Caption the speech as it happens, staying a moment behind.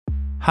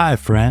Hi,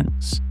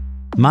 friends.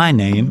 My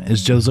name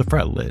is Joseph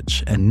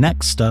Rutledge, and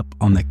next up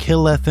on the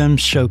Kill FM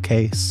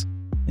showcase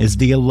is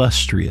the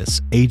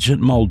illustrious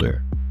Agent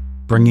Mulder,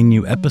 bringing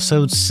you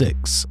episode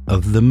 6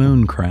 of The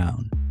Moon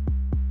Crown.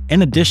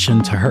 In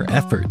addition to her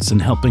efforts in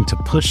helping to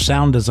push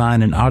sound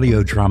design and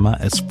audio drama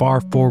as far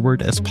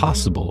forward as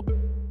possible,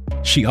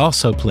 she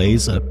also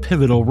plays a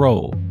pivotal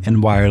role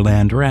in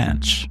Wireland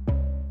Ranch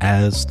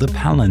as the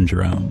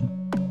Palindrome.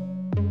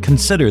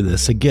 Consider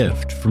this a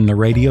gift from the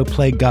radio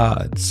play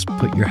gods.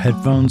 Put your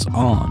headphones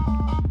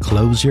on,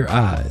 close your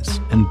eyes,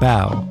 and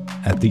bow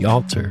at the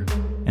altar,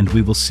 and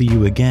we will see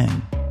you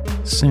again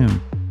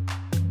soon.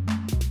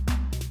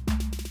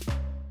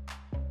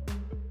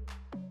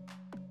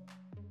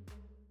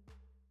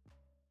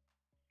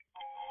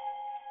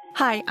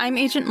 Hi, I'm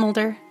Agent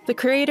Mulder, the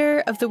creator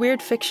of the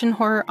weird fiction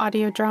horror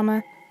audio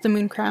drama, The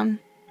Moon Crown.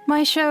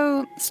 My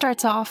show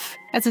starts off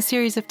as a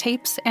series of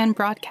tapes and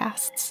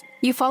broadcasts.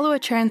 You follow a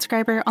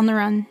transcriber on the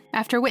run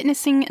after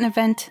witnessing an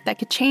event that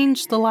could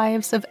change the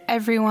lives of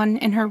everyone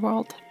in her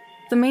world.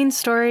 The main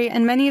story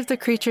and many of the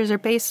creatures are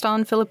based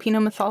on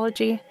Filipino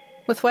mythology,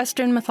 with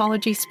Western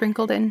mythology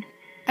sprinkled in.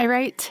 I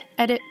write,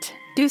 edit,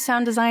 do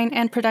sound design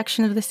and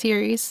production of the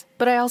series,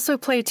 but I also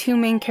play 2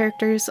 main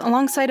characters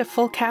alongside a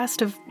full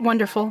cast of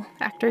wonderful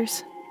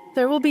actors.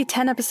 There will be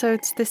 10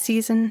 episodes this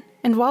season,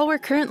 and while we're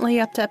currently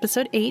up to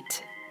episode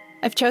 8,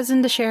 I've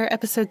chosen to share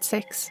episode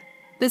 6.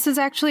 This is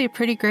actually a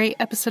pretty great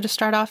episode to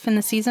start off in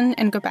the season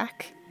and go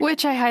back,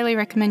 which I highly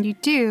recommend you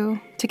do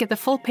to get the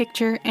full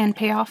picture and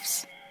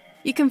payoffs.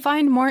 You can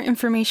find more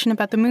information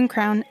about The Moon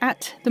Crown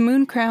at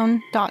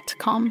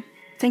themooncrown.com.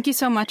 Thank you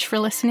so much for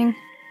listening.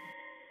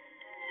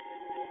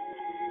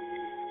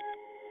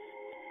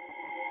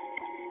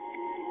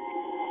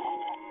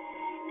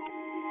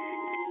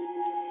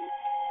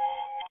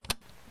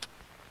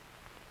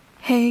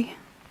 Hey,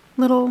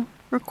 little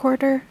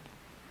recorder.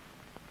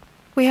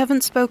 We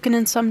haven't spoken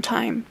in some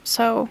time,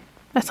 so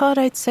I thought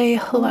I'd say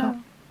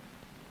hello.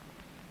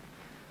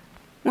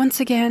 Once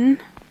again,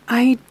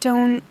 I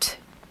don't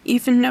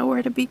even know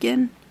where to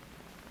begin.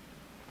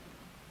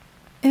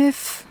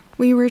 If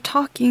we were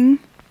talking,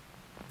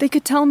 they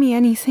could tell me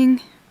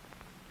anything,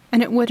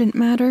 and it wouldn't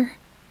matter.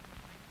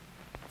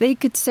 They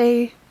could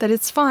say that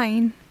it's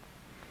fine,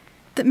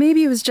 that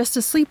maybe it was just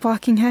a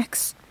sleepwalking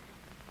hex,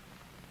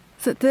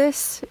 that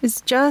this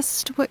is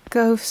just what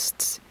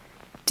ghosts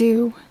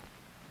do.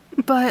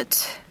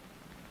 But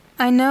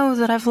I know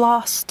that I've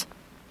lost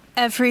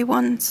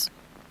everyone's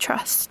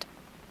trust.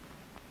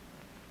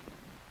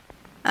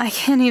 I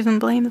can't even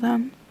blame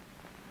them.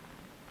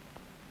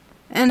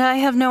 And I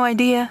have no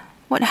idea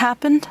what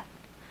happened.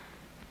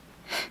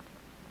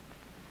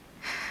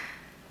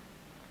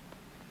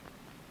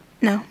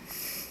 No.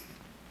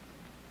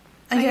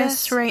 I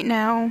guess right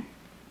now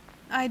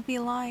I'd be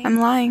lying. I'm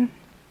lying.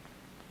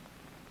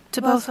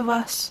 To both of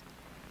us.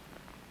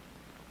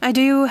 I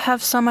do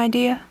have some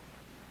idea.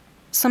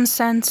 Some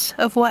sense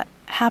of what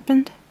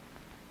happened,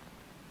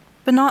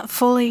 but not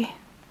fully.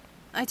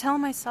 I tell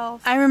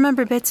myself I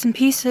remember bits and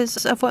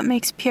pieces of what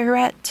makes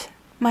Pierrette,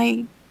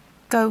 my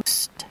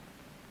ghost,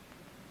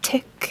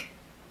 tick.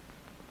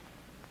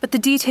 But the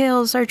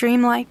details are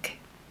dreamlike,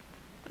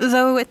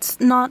 though it's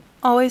not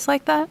always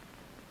like that.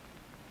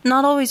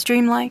 Not always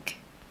dreamlike,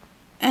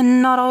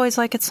 and not always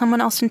like it's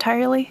someone else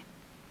entirely.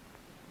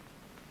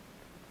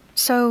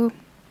 So,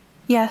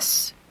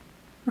 yes,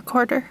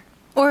 recorder.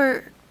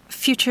 Or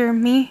future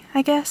me,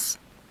 I guess.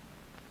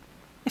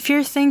 If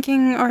you're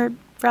thinking, or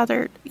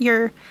rather,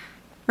 you're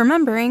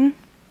remembering,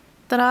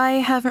 that I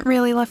haven't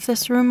really left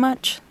this room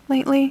much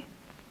lately,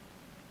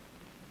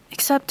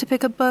 except to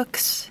pick up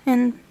books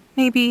and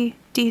maybe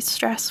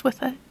de-stress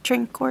with a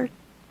drink or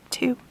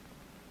 2.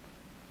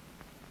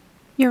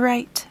 You're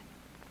right.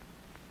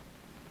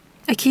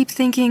 I keep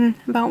thinking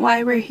about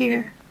why we're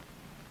here.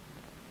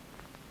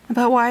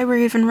 About why we're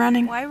even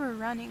running. Why we're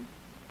running.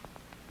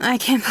 I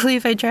can't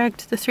believe I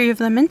dragged the 3 of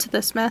them into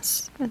this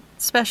mess,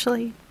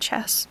 especially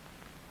Chess.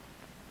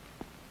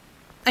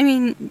 I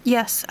mean,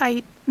 yes,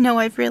 I know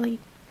I've really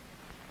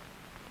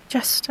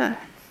just,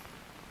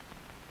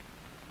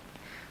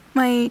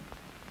 my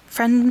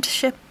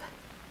friendship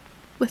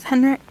with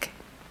Henrik,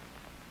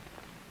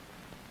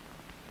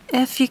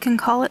 if you can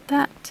call it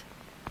that.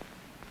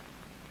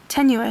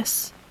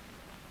 Tenuous.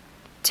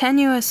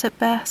 Tenuous at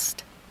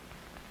best.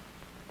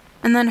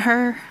 And then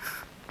her,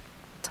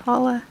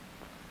 Tala.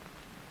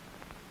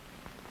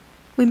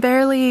 We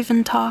barely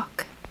even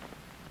talk.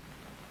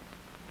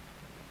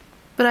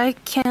 But I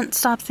can't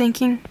stop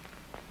thinking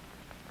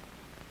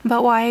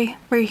about why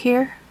we're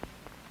here.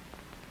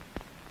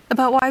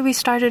 About why we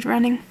started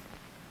running.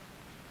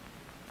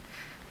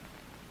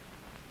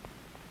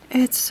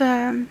 It's,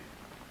 I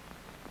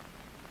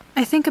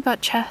think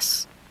about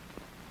Chess.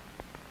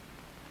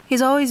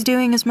 He's always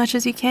doing as much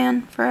as he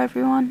can for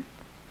everyone.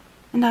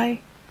 And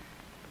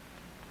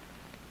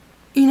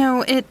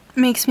it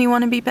makes me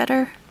want to be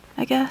better,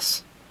 I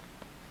guess.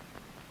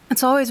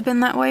 It's always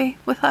been that way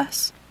with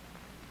us.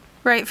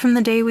 Right from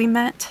the day we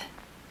met.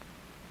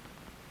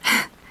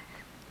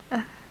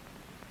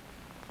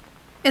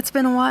 It's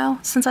been a while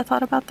since I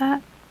thought about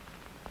that.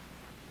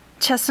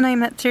 Chess and I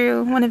met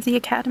through one of the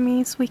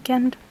Academy's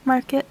weekend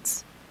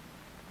markets.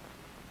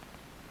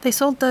 They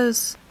sold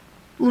those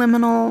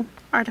liminal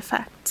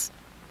artifacts.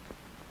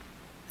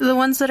 The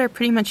ones that are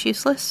pretty much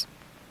useless.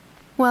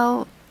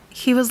 Well,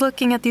 he was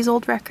looking at these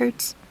old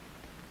records.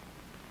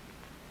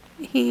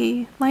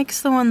 He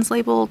likes the ones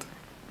labeled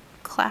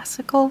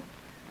classical,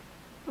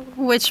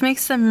 which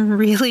makes them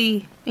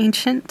really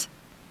ancient.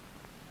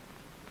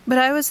 But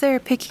I was there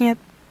picking up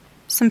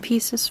some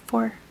pieces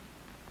for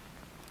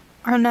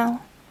Arnell,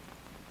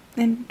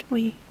 and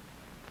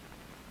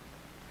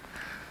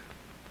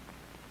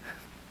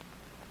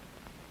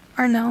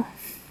Arnell.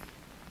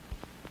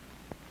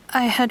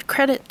 I had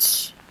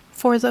credits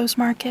for those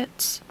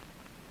markets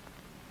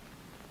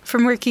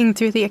from working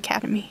through the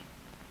Academy.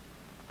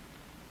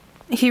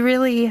 He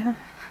really,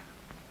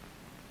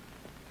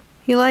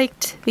 he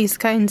liked these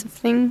kinds of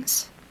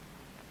things.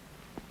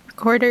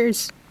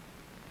 Recorders,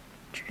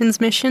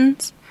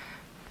 transmissions,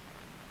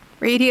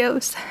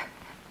 radios.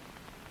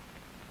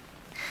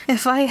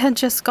 If I had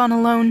just gone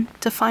alone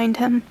to find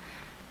him,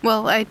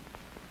 well, I'd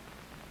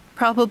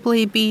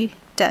probably be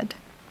dead.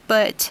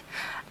 But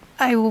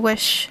I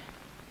wish...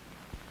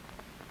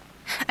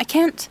 I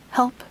can't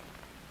help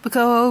but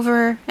go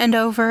over and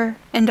over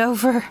and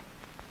over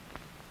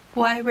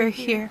why we're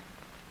here.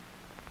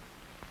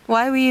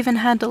 Why we even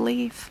had to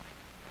leave.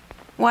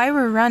 Why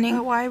we're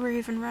running. Why we're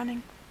even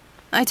running.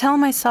 I tell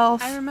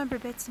myself... I remember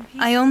bits and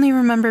pieces. I only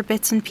remember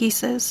bits and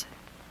pieces.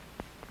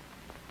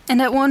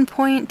 And at one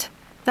point,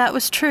 that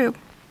was true.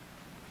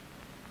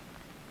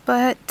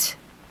 But...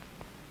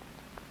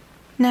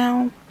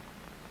 now...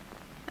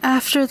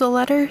 after the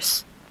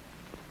letters...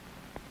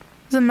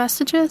 the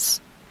messages...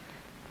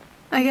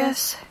 I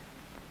guess...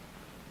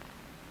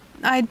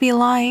 I'd be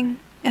lying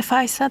if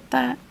I said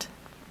that.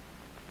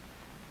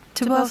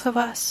 To both of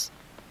us.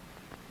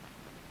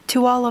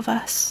 To all of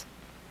us.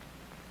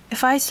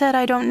 If I said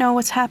I don't know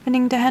what's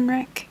happening to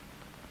Henrik.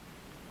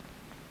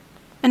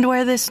 And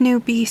where this new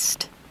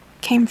beast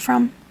came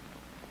from.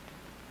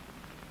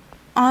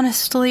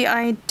 Honestly,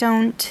 I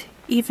don't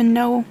even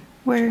know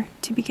where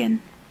to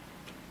begin.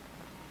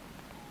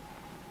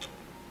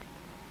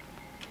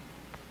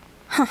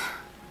 Huh.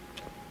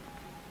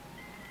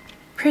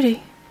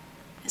 Pretty.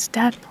 Is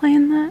Dad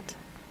playing that?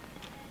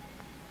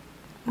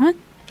 What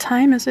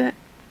time is it?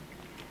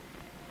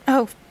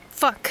 Oh,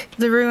 fuck.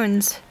 The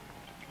ruins.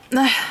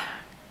 I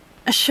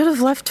should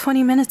have left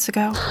 20 minutes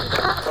ago.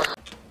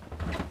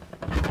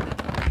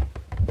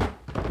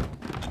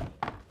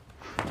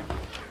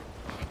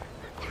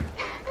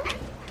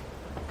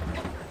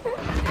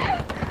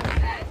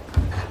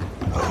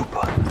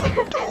 Open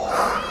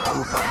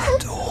the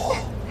door.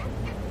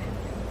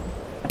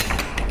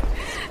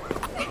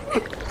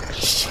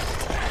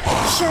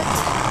 Shit.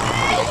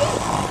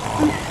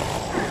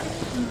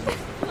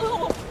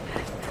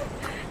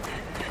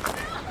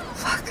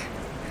 Fuck.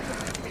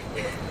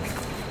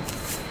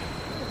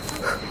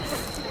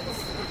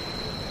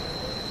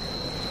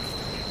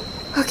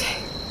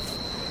 Okay.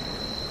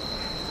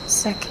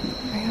 Second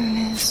moon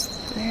is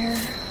there.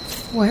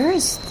 Where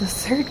is the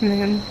third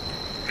moon?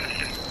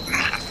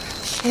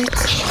 Shit.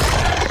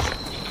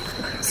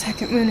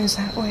 Second moon is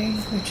that way,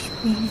 which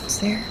means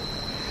there.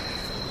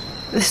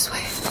 This way.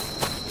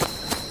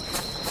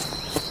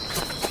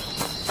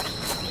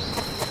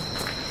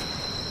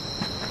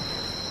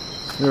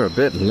 You're a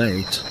bit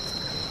late.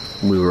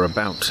 We were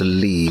about to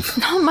leave.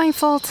 Not my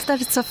fault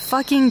that it's a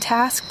fucking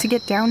task to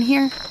get down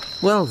here.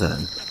 Well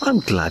then,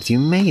 I'm glad you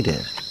made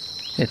it.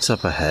 It's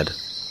up ahead.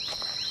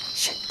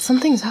 Shit,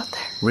 something's out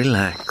there.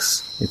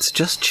 Relax. It's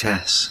just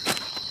chess.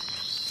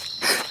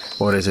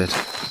 What is it?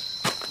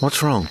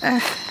 What's wrong?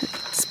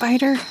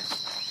 Spider.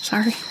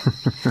 Sorry.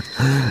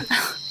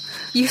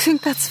 You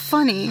think that's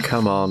funny?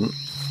 Come on.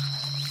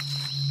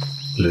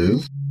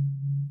 Lou?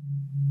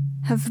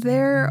 Have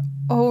there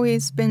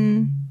always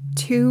been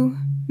two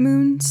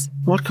moons?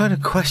 What kind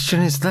of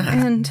question is that?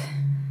 And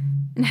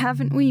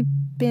haven't we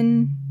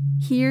been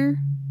here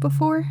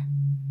before?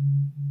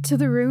 To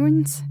the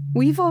ruins?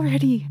 We've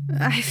already...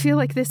 I feel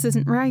like this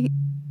isn't right.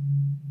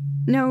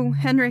 No,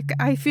 Henrik,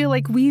 I feel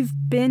like we've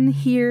been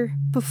here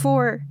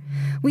before.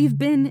 We've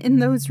been in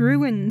those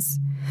ruins.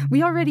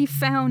 We already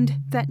found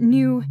that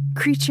new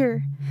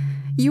creature.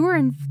 You were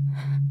in...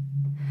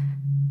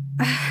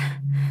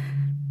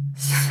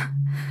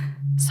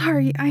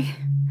 Sorry, I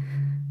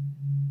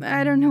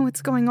don't know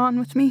what's going on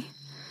with me.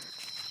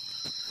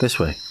 This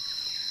way.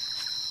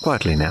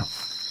 Quietly now.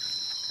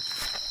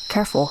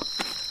 Careful.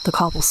 The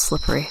cobble's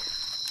slippery.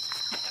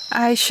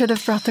 I should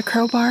have brought the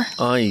crowbar.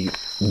 I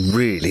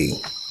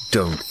really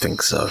don't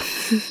think so.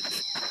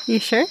 You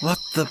sure? What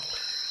the...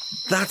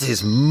 That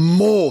is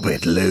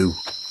morbid, Lou.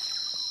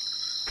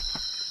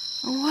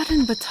 What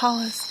in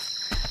Batalas?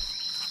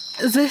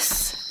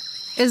 This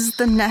is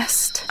the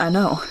nest. I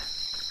know.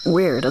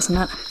 Weird, isn't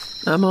it?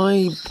 Am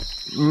I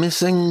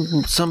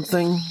missing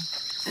something?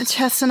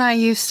 Chess and I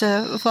used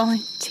to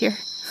volunteer.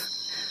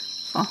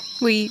 Well,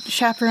 we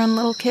chaperone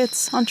little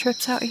kids on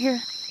trips out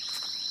here.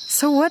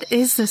 So what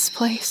is this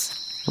place?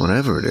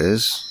 Whatever it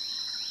is,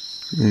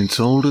 it's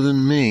older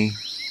than me.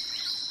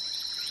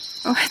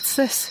 What's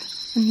this?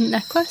 A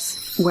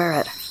necklace? Wear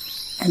it.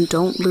 And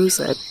don't lose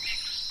it.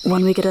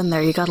 When we get in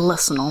there, you gotta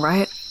listen,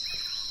 alright?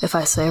 If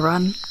I say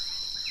run,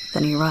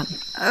 then you run.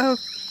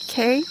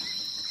 Okay.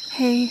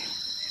 Hey,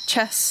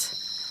 Chess.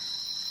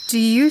 Do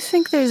you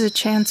think there's a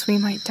chance we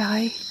might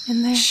die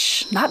in there?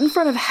 Shh, not in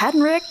front of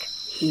Henrik.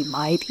 He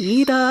might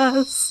eat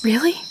us.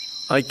 Really?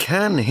 I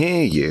can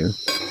hear you.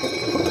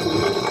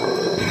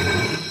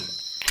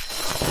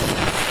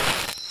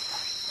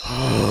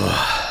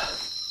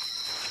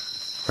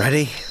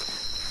 Ready?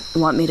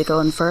 Want me to go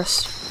in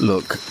first?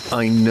 Look,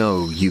 I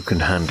know you can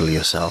handle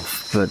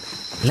yourself, but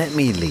let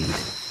me lead.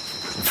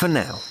 For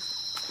now.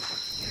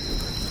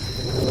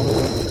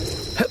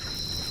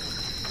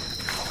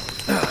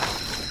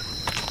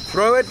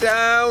 Throw it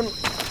down!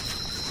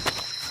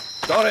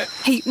 Got it!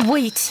 Hey,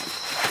 wait!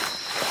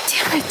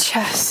 Damn it,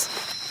 Chess.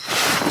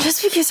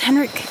 Just because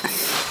Henrik...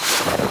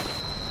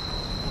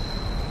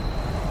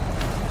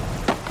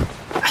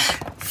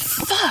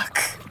 Fuck!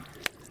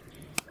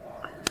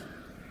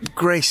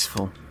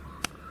 Graceful.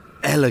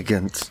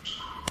 Elegant.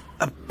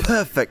 A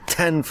perfect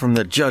 10 from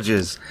the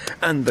judges,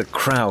 and the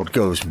crowd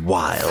goes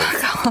wild.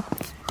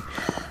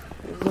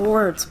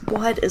 Lords,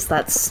 what is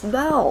that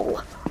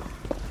smell?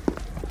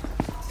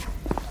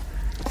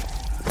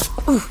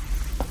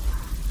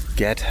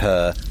 Get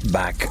her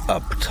back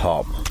up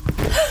top.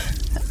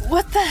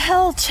 What the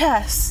hell,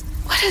 Chess?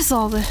 What is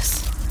all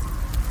this?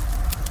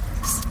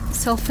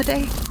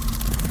 Sylphidae?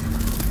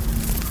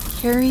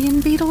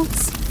 Carrion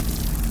beetles?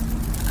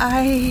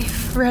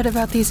 I've read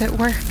about these at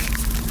work.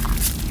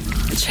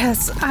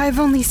 Chess, I've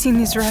only seen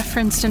these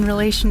referenced in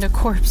relation to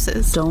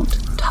corpses. Don't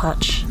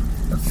touch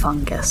the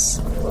fungus.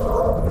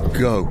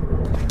 Go.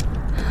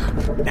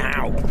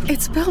 Now.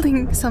 It's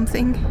building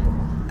something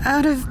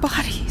out of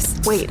bodies.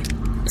 Wait,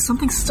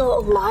 something's still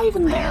alive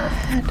in there.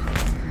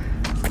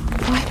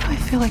 Why do I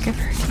feel like I've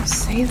heard you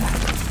say that?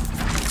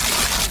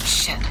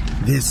 Shit.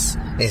 This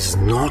is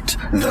not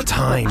the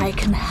time. I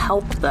can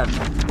help them.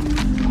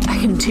 I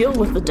can deal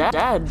with the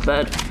dead,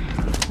 but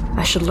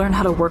I should learn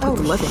how to work with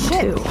the living,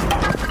 too.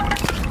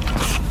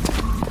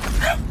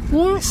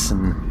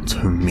 Listen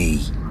to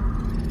me.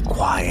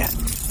 Quiet.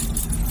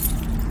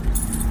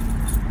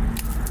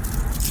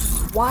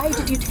 Why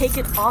did you take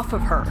it off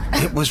of her?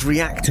 It was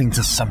reacting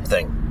to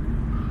something.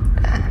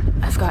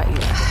 I've got you.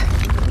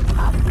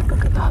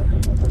 Up.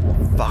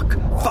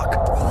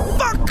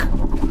 Fuck.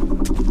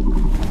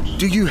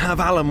 Do you have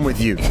alum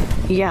with you?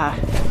 Yeah,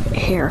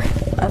 here.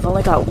 I've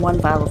only got 1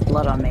 vial of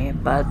blood on me,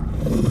 but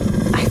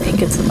I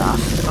think it's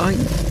enough. I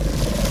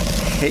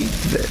hate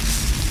this.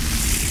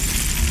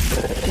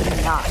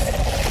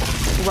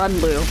 Enough. Run,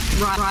 Lou.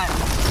 Run.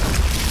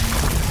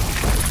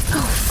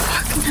 Oh,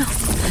 fuck, no.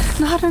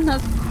 Not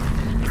another...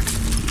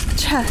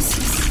 Chess.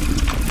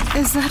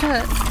 Is that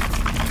a...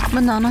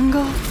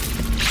 Manananggal?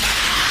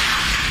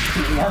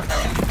 Yep.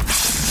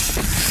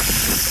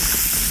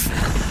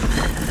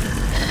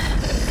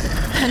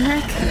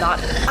 Henrik? Not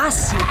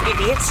us, you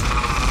idiots.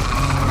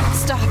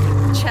 Stop.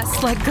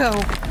 Chess, let go.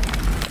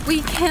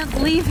 We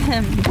can't leave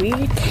him. We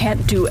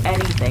can't do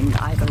anything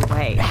either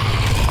way.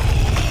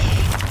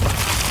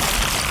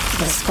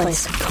 This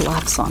place could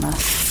collapse on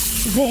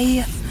us.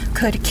 They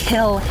could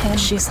kill him.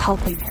 She's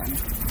helping him.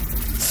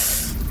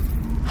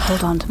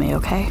 Hold on to me,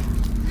 okay?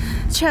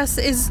 Chess,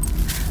 is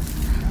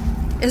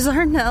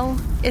Arnell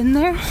in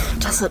there?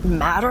 Does it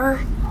matter?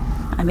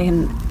 I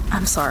mean,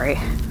 I'm sorry.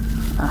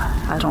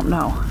 I don't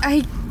know.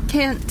 I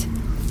can't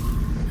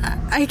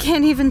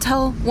even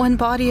tell one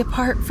body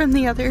apart from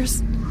the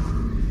others.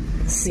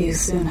 See you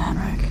soon,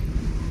 Henrik.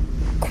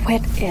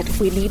 Quit it.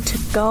 We need to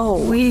go.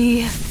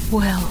 We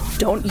will.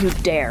 Don't you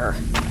dare.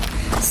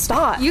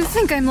 Stop. You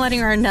think I'm letting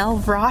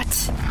Arnell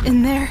rot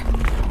in there?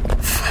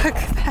 Fuck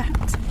that.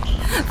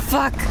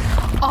 Fuck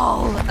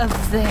all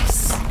of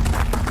this.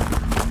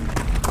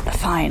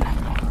 Fine.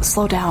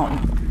 Slow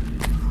down.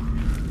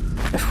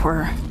 If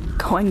we're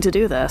going to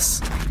do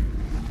this,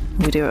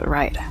 we do it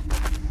right.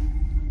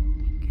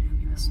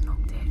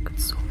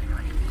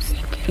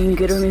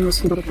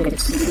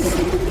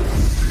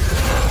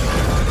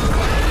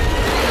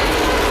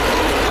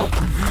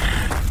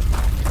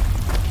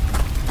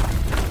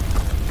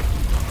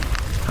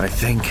 I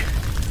think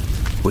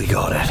we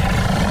got it.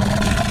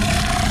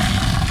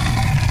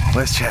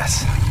 Where's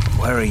Chess?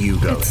 Where are you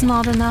going? It's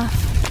not enough.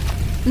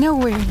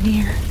 Nowhere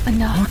near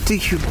enough. What do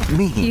you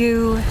mean?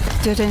 You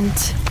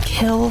didn't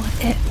kill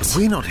it.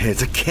 We're not here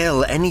to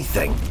kill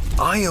anything.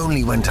 I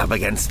only went up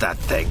against that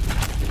thing.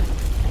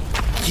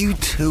 You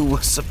two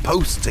were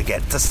supposed to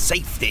get to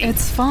safety.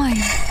 It's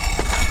fine.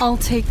 I'll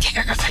take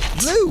care of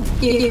it. Lou!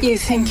 You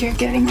think you're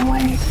getting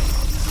away?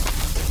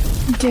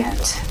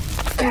 Get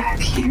back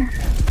here.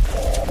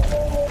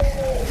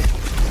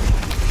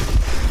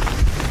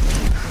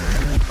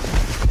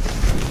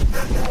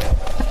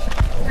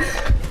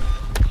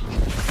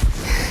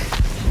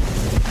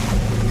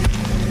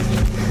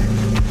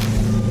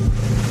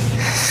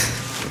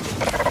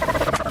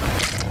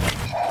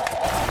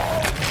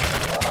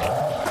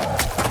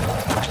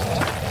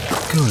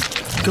 Good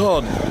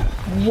God,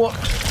 what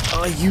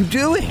are you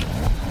doing?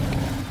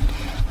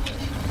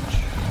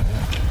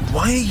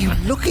 Why are you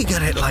looking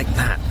at it like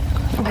that?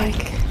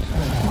 Like,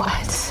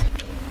 what?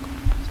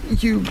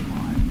 You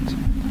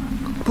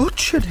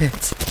butchered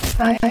it.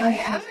 I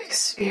have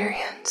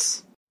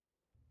experience.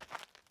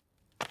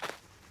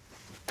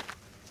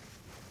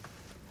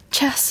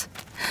 Chess.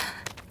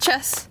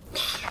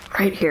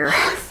 Right here.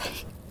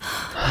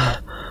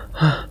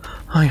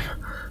 I'm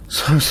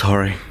so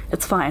sorry.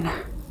 It's fine.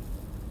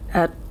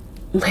 At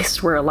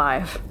least we're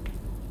alive.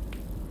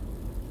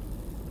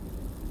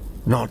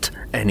 Not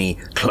any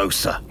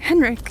closer.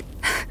 Henrik,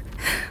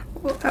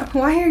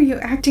 why are you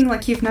acting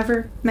like you've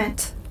never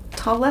met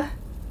Tala?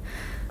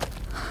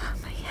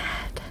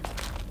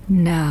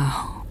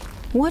 Now,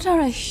 what are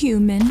a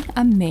human,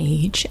 a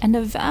mage, and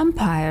a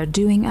vampire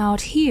doing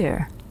out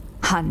here?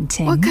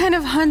 Hunting? What kind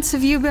of hunts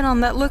have you been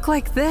on that look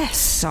like this?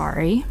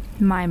 Sorry,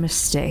 my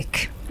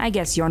mistake. I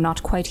guess you're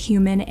not quite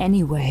human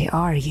anyway,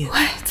 are you?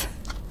 What?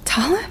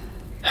 Tala?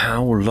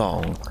 How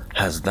long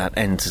has that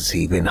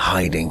entity been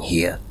hiding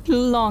here?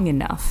 Long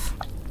enough.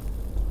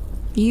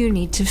 You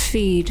need to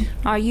feed.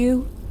 Are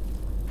you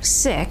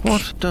sick?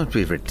 What? Don't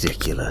be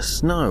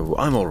ridiculous. No,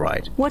 I'm all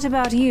right. What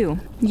about you?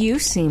 You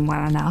seem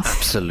well enough.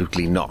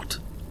 Absolutely not.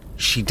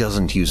 She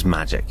doesn't use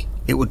magic.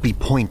 It would be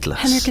pointless.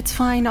 Henrik, it's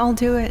fine. I'll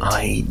do it.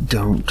 I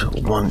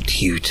don't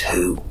want you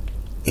to.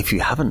 If you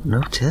haven't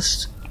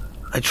noticed,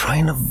 I try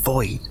and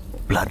avoid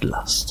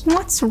bloodlust.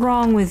 What's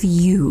wrong with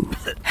you?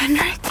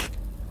 Henrik.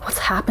 What's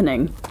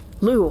happening?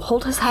 Lou,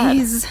 hold his head.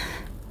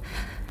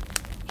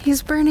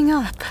 He's burning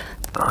up.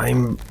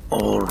 I'm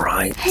all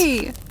right.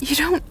 Hey, you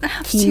don't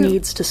have He to.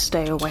 needs to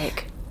stay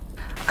awake.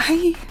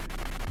 I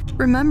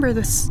remember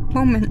this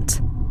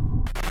moment.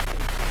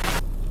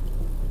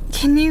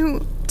 Can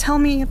you tell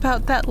me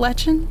about that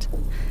legend?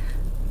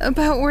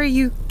 About where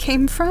you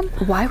came from?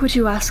 Why would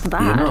you ask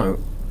that? You know,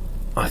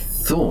 I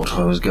thought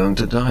I was going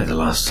to die the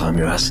last time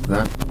you asked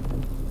that.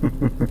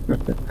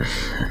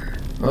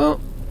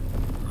 Well,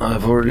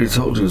 I've already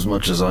told you as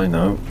much as I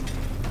know.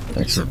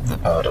 Except the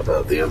part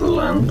about the other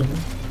land.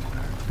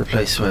 The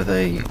place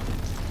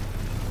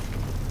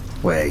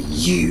where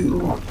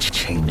you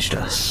changed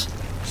us.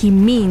 He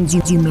means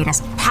you made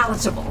us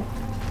palatable.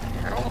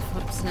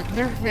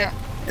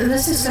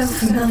 This is so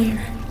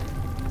familiar.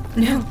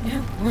 No,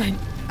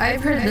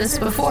 I've heard this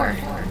before.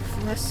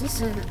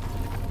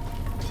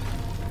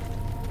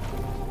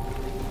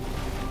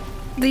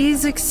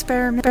 These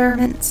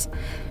experiments,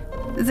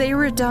 they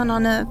were done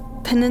on a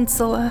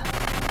peninsula,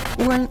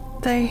 weren't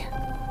they?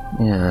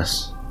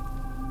 Yes.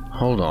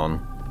 Hold on.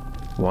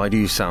 Why do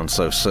you sound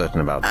so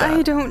certain about that?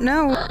 I don't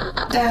know.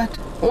 Dad,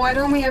 why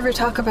don't we ever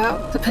talk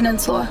about the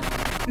peninsula?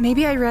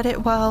 Maybe I read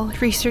it while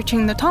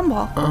researching the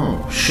Tomball.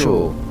 Oh,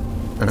 sure.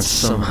 And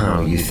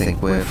somehow you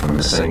think we're from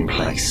the same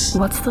place.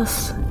 What's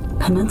this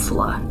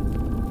peninsula?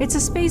 It's a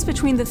space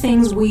between the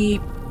things we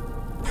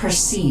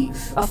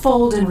perceive. A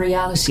fold in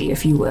reality,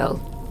 if you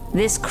will.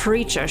 This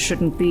creature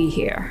shouldn't be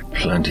here.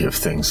 Plenty of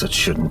things that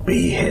shouldn't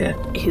be here.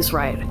 He's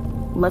right.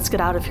 Let's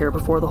get out of here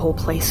before the whole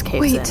place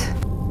caves in.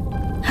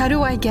 Wait. How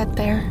do I get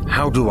there?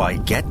 How do I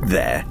get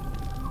there?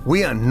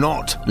 We are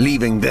not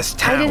leaving this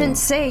town. I didn't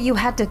say you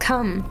had to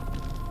come.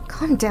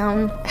 Calm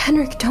down.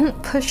 Henrik,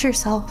 don't push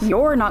yourself.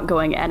 You're not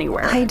going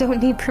anywhere. I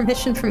don't need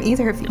permission from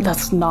either of you.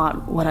 That's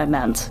not what I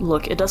meant.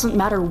 Look, it doesn't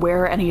matter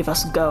where any of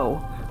us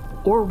go,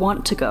 or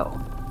want to go.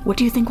 What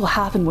do you think will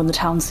happen when the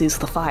town sees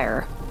the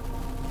fire?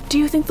 Do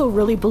you think they'll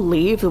really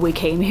believe that we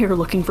came here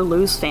looking for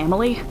Lou's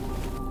family?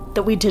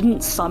 That we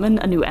didn't summon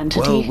a new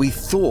entity? Well, we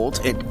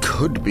thought it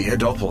could be a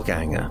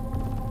doppelganger.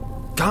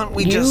 Can't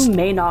we You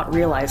may not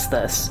realize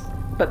this,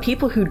 but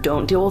people who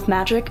don't deal with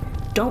magic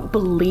don't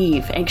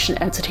believe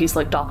ancient entities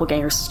like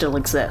doppelgangers still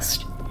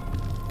exist.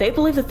 They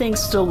believe the things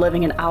still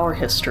living in our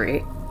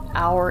history,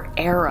 our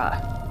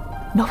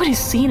era. Nobody's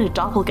seen a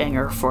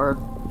doppelganger for...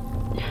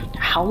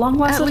 how long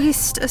was it? At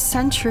least a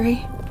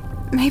century.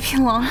 Maybe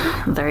longer.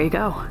 There you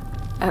go.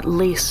 At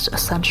least a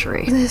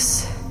century.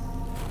 This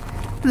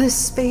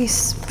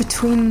space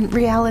between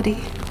reality.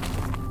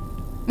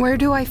 Where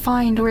do I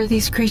find where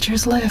these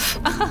creatures live?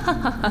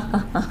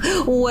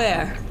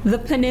 Where? The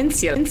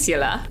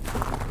peninsula?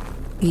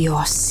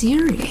 You're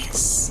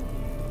serious?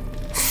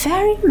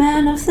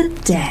 Ferryman of the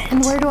dead.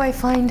 And where do I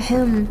find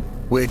him?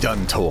 We're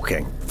done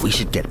talking. We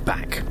should get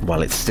back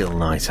while it's still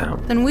night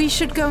out. Then we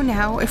should go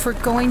now if we're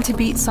going to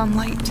beat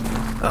sunlight.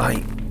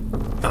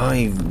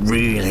 I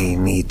really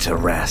need to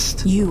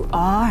rest. You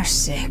are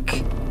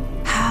sick.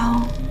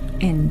 How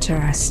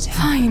interesting.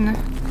 Fine.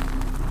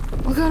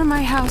 We'll go to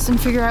my house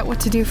and figure out what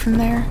to do from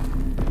there.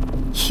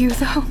 You,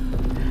 though,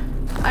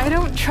 I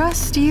don't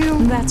trust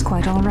you. That's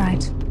quite all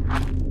right.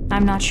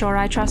 I'm not sure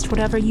I trust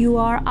whatever you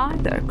are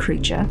either,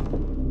 creature.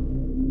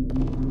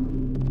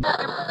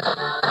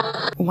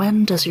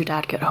 When does your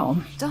dad get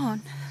home?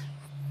 Dawn.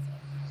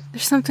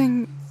 There's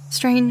something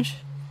strange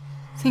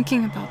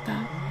thinking about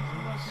that.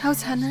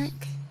 How's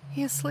Henrik?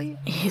 He asleep?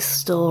 He's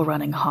still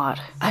running hot.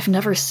 I've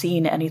never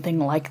seen anything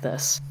like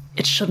this.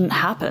 It shouldn't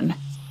happen.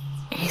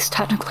 He's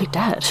technically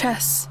dead.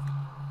 Chess.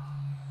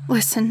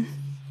 Listen,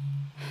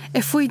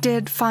 if we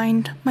did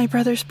find my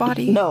brother's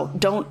body... No,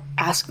 don't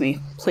ask me,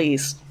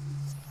 please.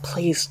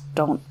 Please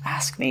don't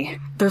ask me.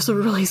 There's a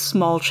really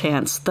small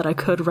chance that I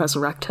could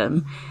resurrect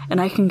him,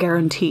 and I can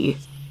guarantee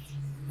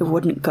it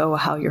wouldn't go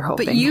how you're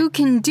hoping. But you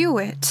can do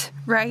it,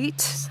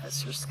 right?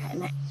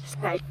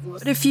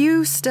 But if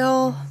you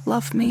still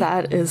love me...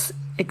 That is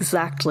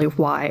exactly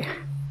why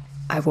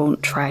I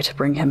won't try to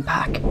bring him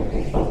back.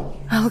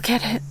 I'll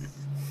get it.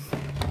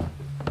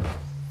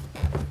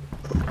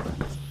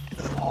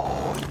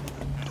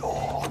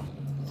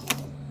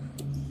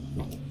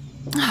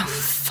 Oh,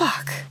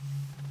 fuck.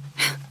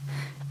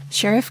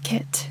 Sheriff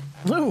Kit.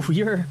 Lou,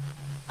 you're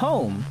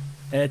home.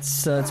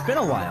 It's been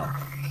a while.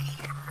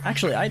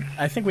 Actually,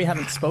 I think we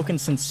haven't spoken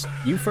since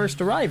you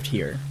first arrived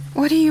here.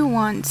 What do you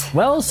want?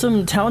 Well,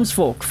 some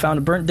townsfolk found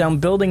a burnt-down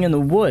building in the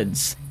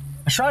woods.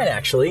 A shrine,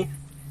 actually.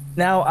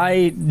 Now,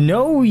 I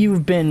know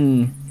you've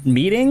been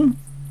meeting,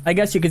 I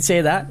guess you could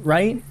say that,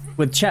 right?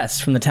 With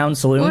Chess from the town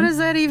saloon. What does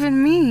that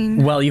even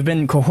mean? Well, you've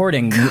been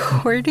cohorting.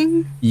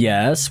 Cohorting?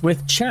 Yes,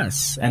 with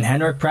Chess and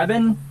Henrik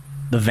Preben,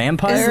 the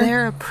vampire. Is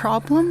there a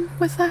problem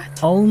with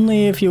that?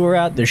 Only if you were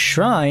at the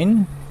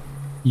shrine.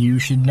 You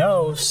should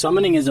know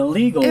summoning is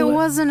illegal. It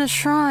wasn't a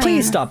shrine.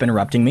 Please stop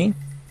interrupting me.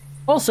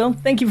 Also,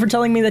 thank you for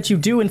telling me that you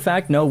do in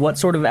fact know what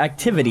sort of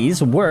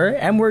activities were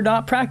and were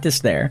not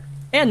practiced there,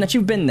 and that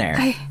you've been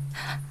there.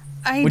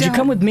 Would you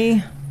come with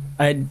me?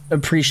 I'd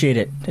appreciate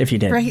it if you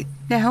did. Right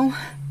now?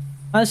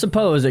 I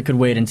suppose it could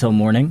wait until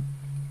morning.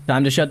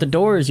 Time to shut the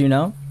doors, you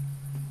know.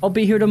 I'll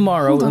be here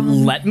tomorrow.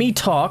 Let me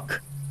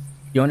talk.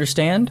 You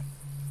understand?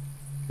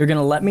 You're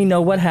gonna let me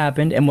know what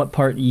happened and what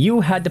part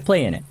you had to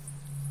play in it.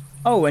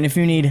 Oh, and if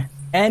you need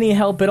any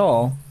help at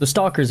all, the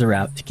stalkers are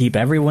out to keep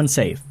everyone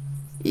safe.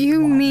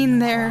 You mean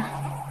they're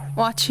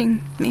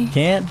watching me?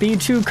 Can't be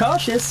too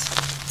cautious.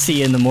 See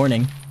you in the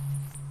morning.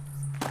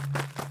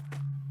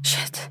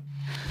 Shit.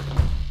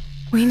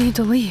 We need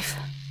to leave.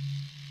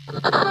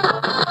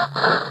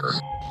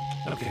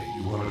 Okay,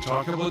 you want to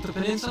talk about the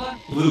peninsula?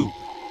 Lou,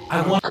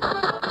 I want...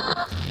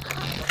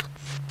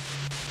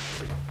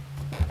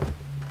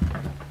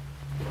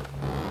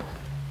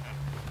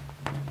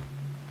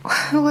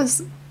 What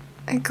was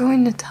I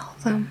going to tell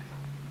them?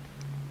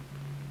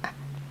 I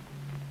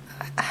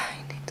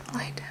need to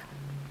lie down.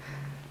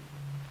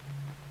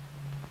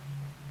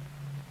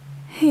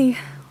 Hey,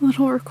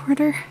 little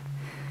recorder.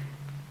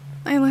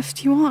 I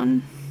left you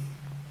on.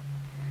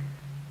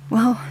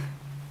 Well,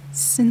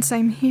 since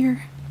I'm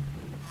here,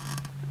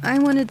 I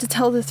wanted to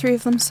tell the three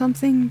of them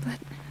something, but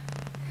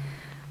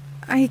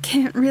I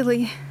can't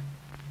really.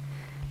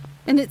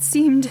 And it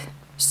seemed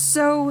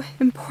so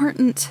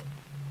important,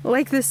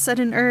 like this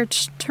sudden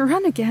urge to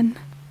run again.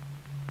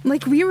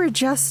 Like we were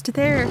just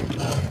there,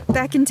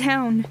 back in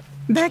town,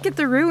 back at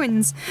the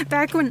ruins,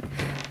 back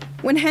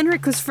when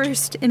Henrik was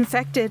first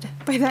infected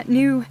by that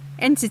new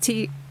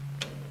entity.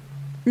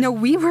 No,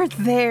 we were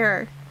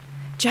there,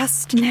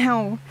 just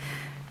now.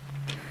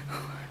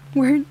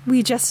 Weren't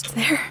we just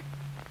there?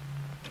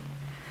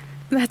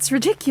 That's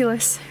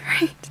ridiculous,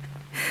 right?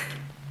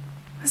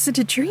 Was it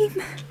a dream?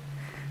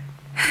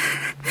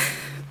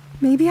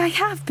 Maybe I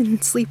have been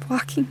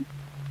sleepwalking.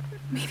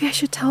 Maybe I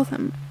should tell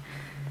them.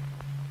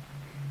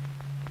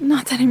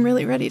 Not that I'm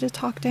really ready to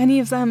talk to any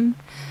of them.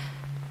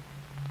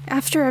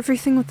 After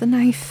everything with the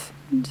knife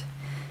and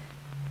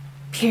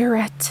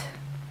Pierrette,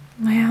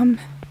 Lamb.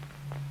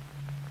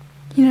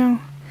 You know,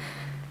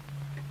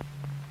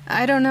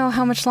 I don't know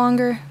how much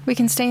longer we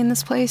can stay in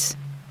this place.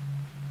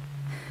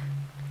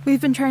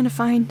 We've been trying to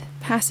find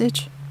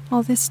passage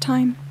all this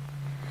time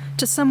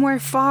to somewhere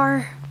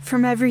far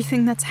from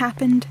everything that's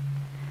happened.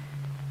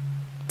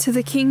 To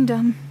the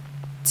kingdom,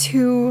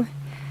 to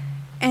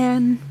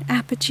an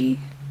apogee.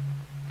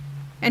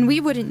 And we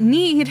wouldn't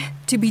need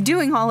to be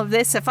doing all of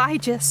this if I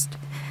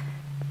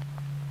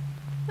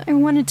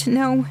wanted to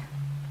know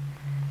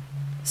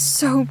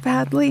so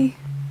badly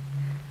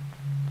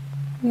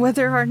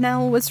whether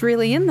Arnell was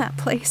really in that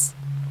place.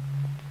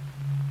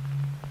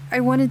 I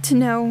wanted to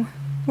know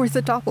where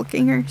the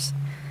doppelgangers,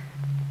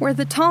 where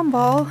the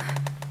Tomball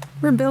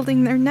were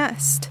building their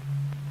nest,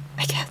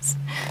 I guess.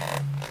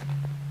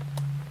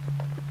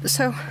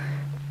 So,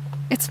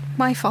 it's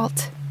my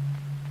fault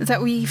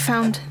that we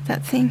found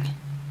that thing.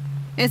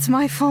 It's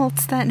my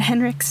fault that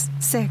Henrik's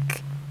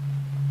sick.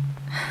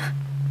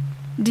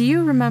 Do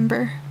you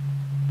remember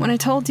when I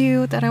told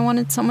you that I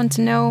wanted someone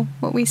to know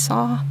what we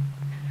saw?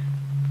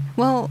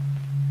 Well,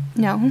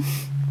 no.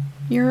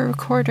 You're a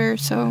recorder,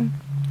 so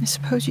I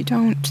suppose you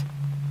don't.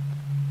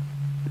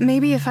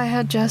 Maybe if I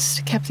had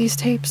just kept these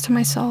tapes to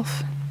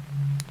myself,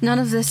 none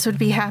of this would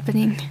be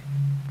happening.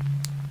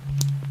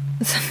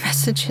 The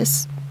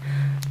messages.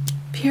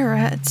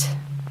 Pierrette.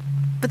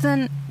 But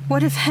then,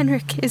 what if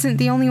Henrik isn't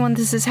the only one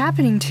this is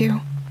happening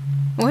to?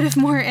 What if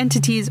more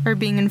entities are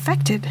being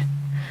infected?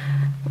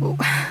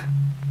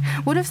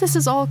 What if this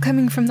is all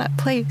coming from that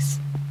place?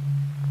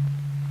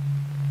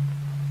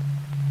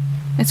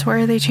 It's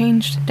where they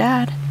changed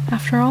Dad,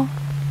 after all.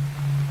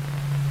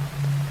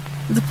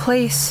 The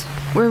place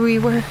where we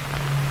were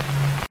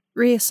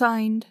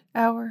reassigned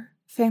our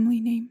family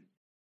name.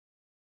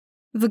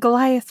 The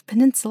Goliath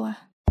Peninsula.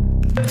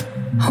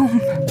 Home.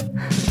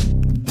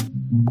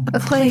 A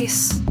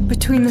place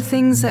between the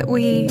things that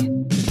we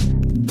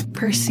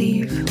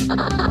perceive.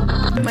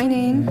 My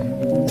name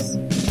is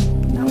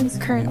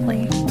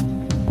currently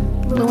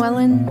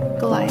Llewellyn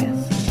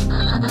Goliath.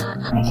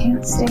 I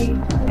can't stay.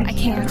 I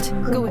can't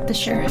go with the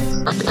sheriff.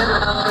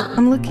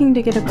 I'm looking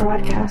to get a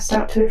broadcast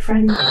out to a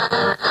friend.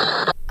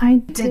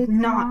 I did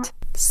not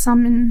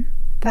summon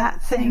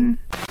that thing.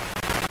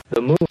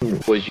 The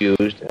moon was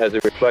used as a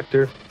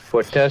reflector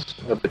for tests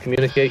of the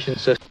communication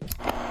system.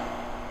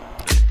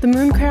 The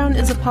Moon Crown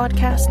is a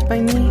podcast by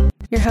me,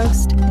 your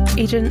host,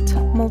 Agent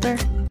Mulder.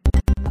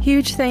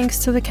 Huge thanks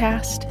to the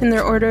cast in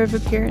their order of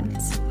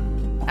appearance.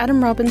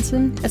 Adam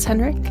Robinson as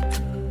Henrik,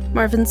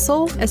 Marvin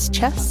Soul as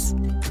Chess,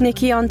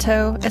 Nikki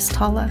Onto as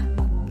Tala,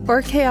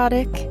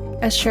 Chaotic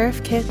as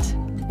Sheriff Kit,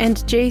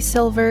 and Jay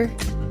Silver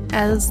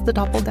as the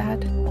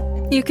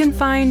Doppeldad. You can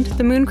find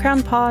the Moon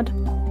Crown Pod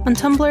on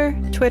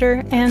Tumblr,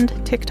 Twitter,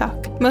 and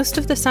TikTok. Most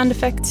of the sound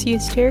effects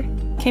used here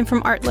came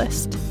from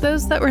Artlist.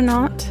 Those that were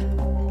not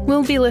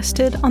will be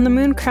listed on the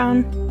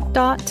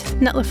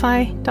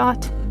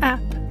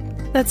mooncrown.netlify.app.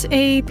 That's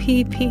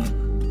APP.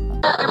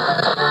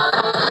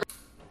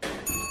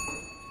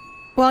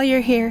 While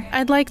you're here,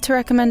 I'd like to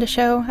recommend a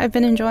show I've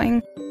been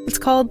enjoying. It's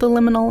called The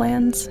Liminal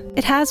Lands.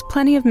 It has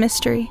plenty of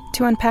mystery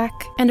to unpack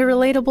and a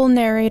relatable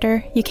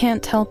narrator you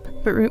can't help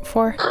but root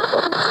for.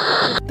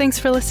 Thanks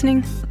for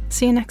listening.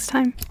 See you next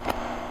time.